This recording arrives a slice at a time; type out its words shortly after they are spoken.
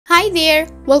Hi there,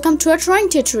 welcome to our drawing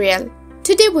tutorial.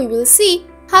 Today we will see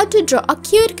how to draw a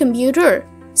cute computer.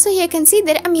 So here you can see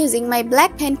that I'm using my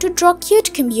black pen to draw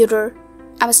cute computer.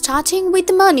 I'm starting with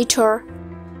the monitor.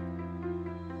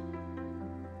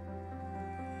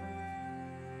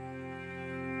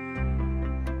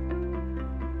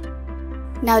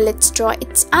 Now let's draw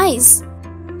its eyes.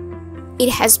 It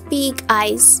has big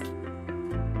eyes.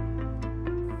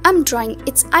 I'm drawing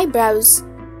its eyebrows.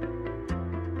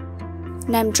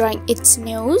 Now I'm drawing its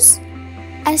nose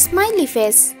and smiley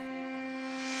face.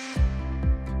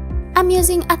 I'm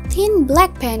using a thin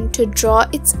black pen to draw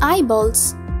its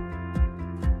eyeballs.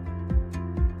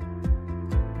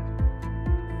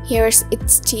 Here's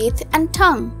its teeth and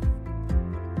tongue.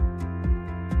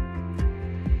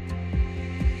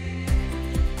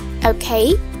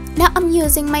 Okay, now I'm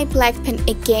using my black pen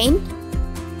again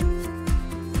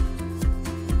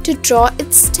to draw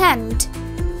its stand.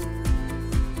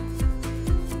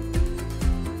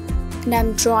 And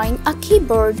I'm drawing a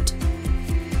keyboard.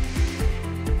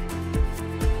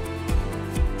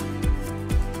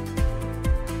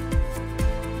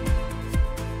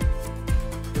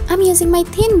 I'm using my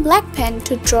thin black pen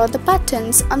to draw the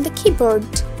buttons on the keyboard.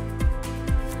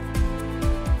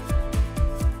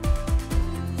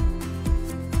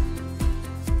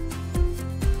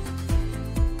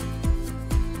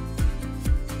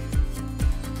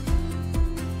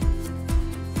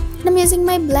 I'm using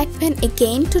my black pen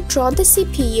again to draw the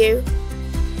CPU.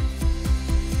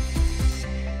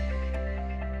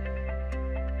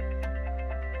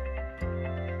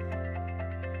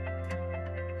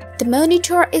 The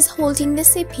monitor is holding the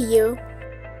CPU.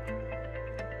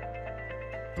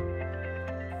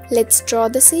 Let's draw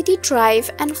the CD drive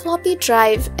and floppy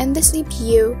drive in the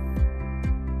CPU.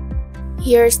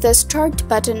 Here's the start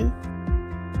button.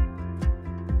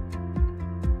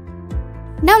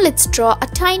 Now let's draw a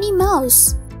tiny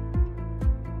mouse.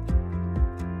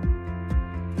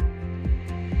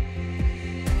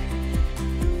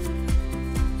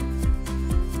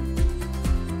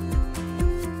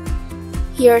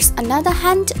 Here's another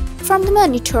hand from the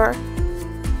monitor.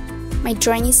 My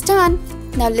drawing is done.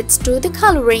 Now let's do the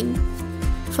coloring.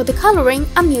 For the coloring,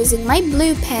 I'm using my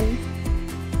blue pen.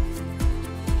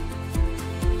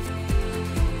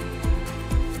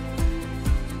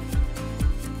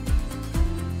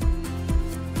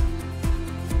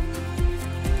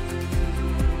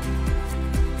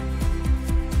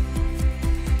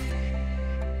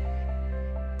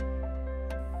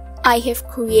 I have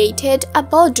created a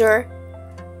border.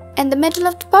 In the middle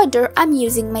of the border, I'm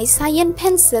using my cyan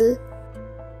pencil.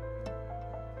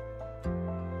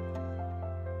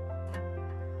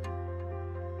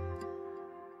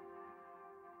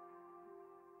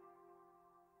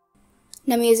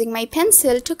 Now I'm using my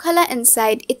pencil to color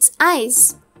inside its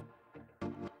eyes.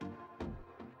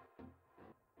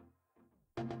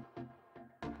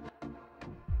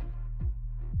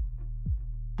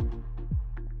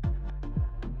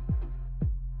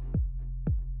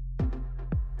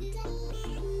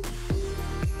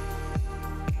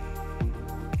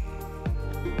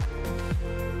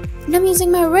 Now I'm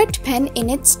using my red pen in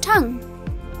its tongue.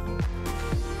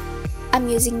 I'm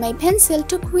using my pencil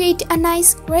to create a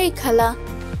nice gray color.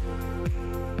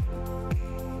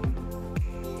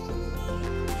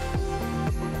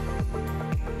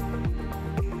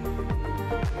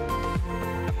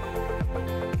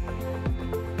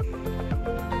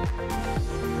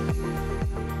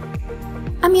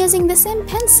 I'm using the same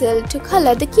pencil to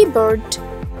color the keyboard.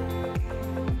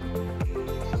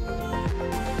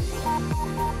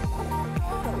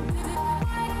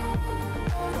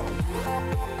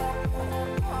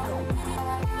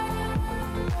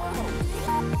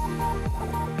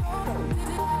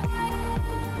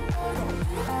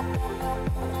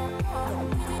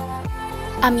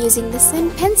 I'm using the same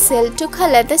pencil to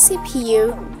color the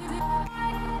CPU.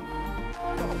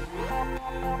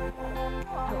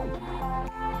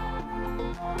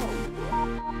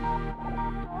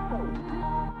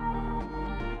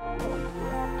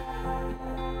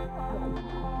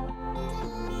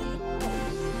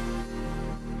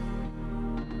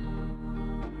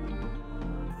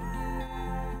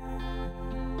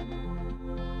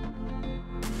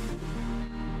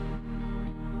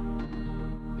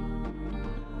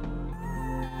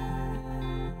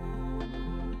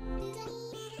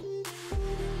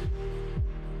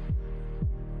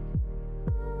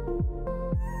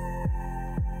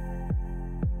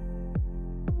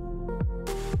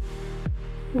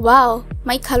 Wow,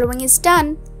 my coloring is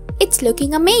done. It's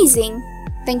looking amazing.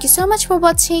 Thank you so much for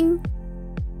watching.